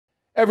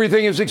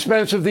Everything is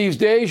expensive these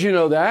days, you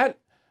know that.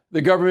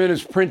 The government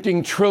is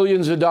printing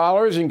trillions of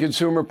dollars and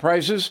consumer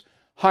prices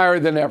higher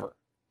than ever.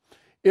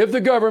 If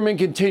the government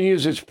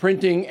continues its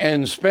printing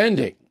and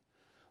spending,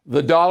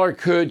 the dollar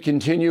could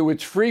continue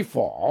its free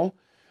fall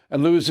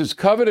and lose its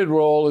coveted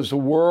role as the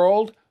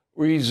world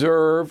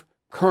reserve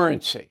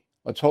currency.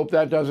 Let's hope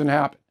that doesn't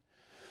happen.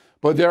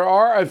 But there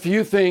are a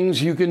few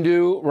things you can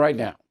do right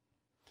now.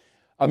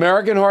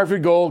 American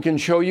Hartford Gold can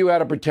show you how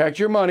to protect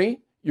your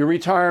money, your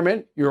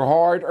retirement, your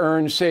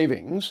hard-earned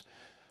savings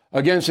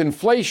against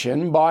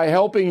inflation by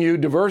helping you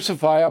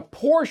diversify a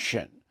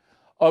portion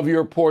of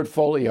your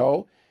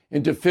portfolio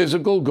into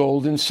physical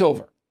gold and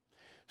silver.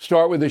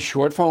 Start with a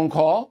short phone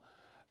call,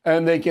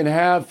 and they can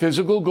have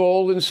physical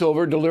gold and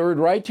silver delivered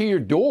right to your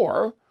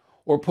door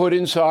or put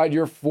inside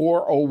your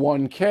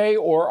 401k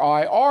or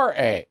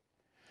IRA.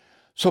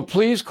 So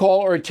please call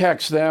or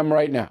text them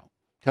right now.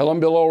 Tell them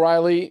Bill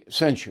O'Reilly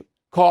sent you.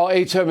 Call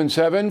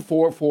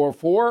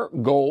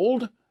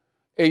 877-444-GOLD,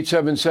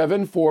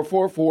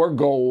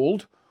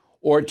 877-444-GOLD,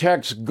 or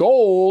text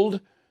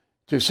GOLD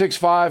to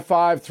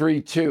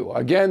 65532.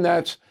 Again,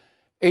 that's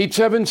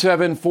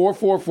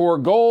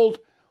 877-444-GOLD,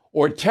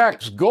 or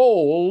text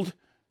GOLD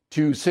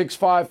to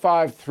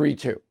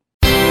 65532.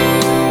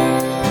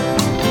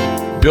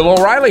 Bill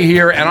O'Reilly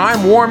here, and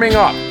I'm warming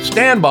up.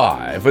 Stand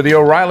by for the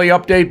O'Reilly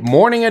Update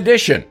Morning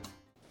Edition.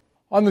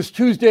 On this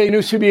Tuesday, a new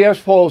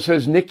CBS poll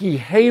says Nikki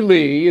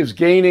Haley is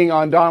gaining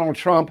on Donald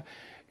Trump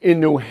in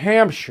New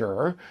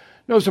Hampshire.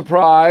 No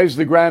surprise,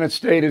 the Granite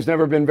State has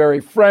never been very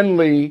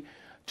friendly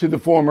to the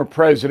former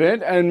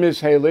president, and Ms.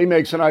 Haley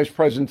makes a nice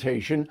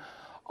presentation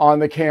on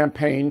the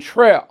campaign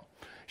trail.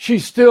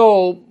 She's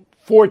still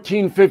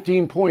 14,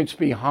 15 points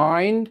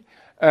behind,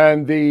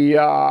 and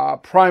the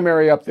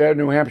primary up there,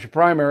 New Hampshire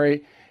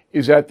primary,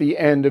 is at the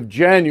end of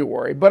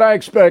January. But I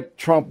expect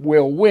Trump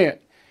will win.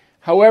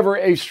 However,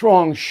 a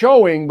strong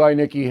showing by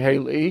Nikki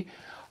Haley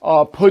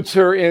puts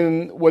her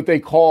in what they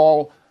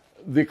call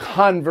the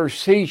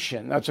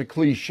conversation. That's a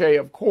cliche,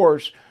 of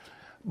course,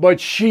 but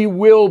she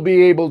will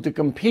be able to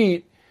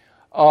compete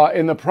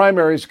in the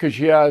primaries because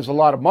she has a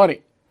lot of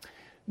money.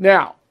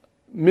 Now,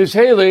 Ms.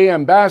 Haley,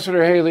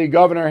 Ambassador Haley,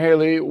 Governor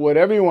Haley,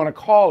 whatever you want to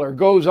call her,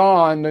 goes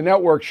on the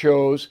network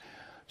shows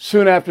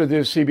soon after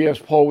this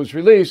CBS poll was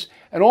released,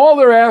 and all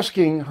they're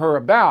asking her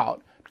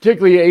about,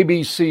 particularly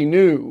ABC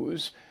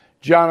News,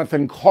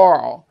 Jonathan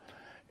Karl,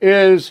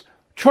 is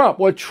Trump,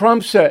 what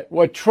Trump said,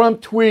 what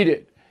Trump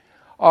tweeted.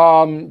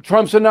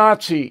 Trump's a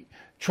Nazi,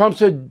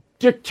 Trump's a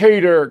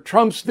dictator,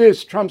 Trump's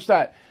this, Trump's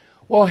that.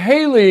 Well,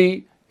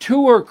 Haley,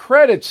 to her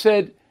credit,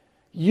 said,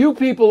 you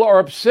people are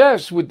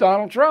obsessed with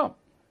Donald Trump.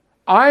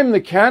 I'm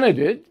the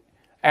candidate.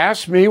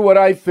 Ask me what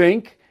I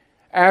think.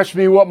 Ask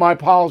me what my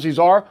policies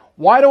are.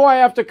 Why do I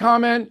have to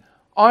comment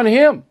on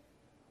him?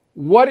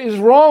 What is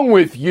wrong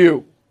with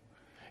you?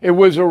 It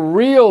was a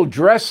real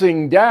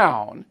dressing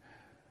down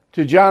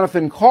to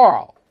Jonathan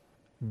Karl.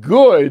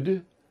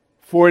 Good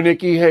for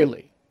Nikki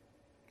Haley.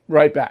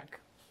 Right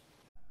back.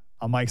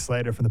 I'm Mike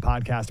Slater from the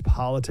podcast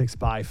Politics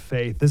by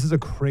Faith. This is a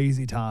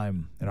crazy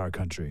time in our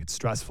country. It's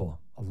stressful,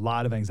 a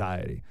lot of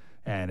anxiety,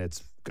 and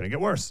it's going to get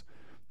worse.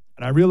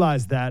 And I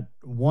realized that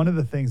one of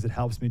the things that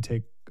helps me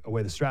take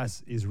away the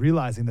stress is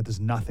realizing that there's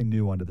nothing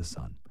new under the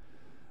sun.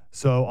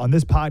 So on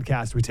this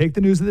podcast, we take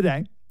the news of the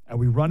day and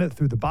we run it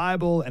through the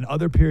Bible and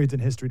other periods in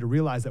history to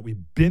realize that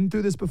we've been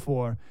through this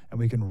before and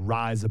we can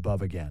rise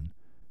above again.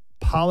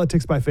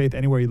 Politics by Faith,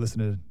 anywhere you listen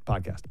to the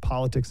podcast.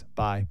 Politics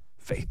by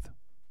Faith.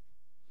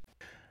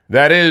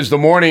 That is the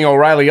Morning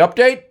O'Reilly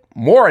Update.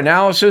 More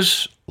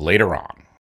analysis later on.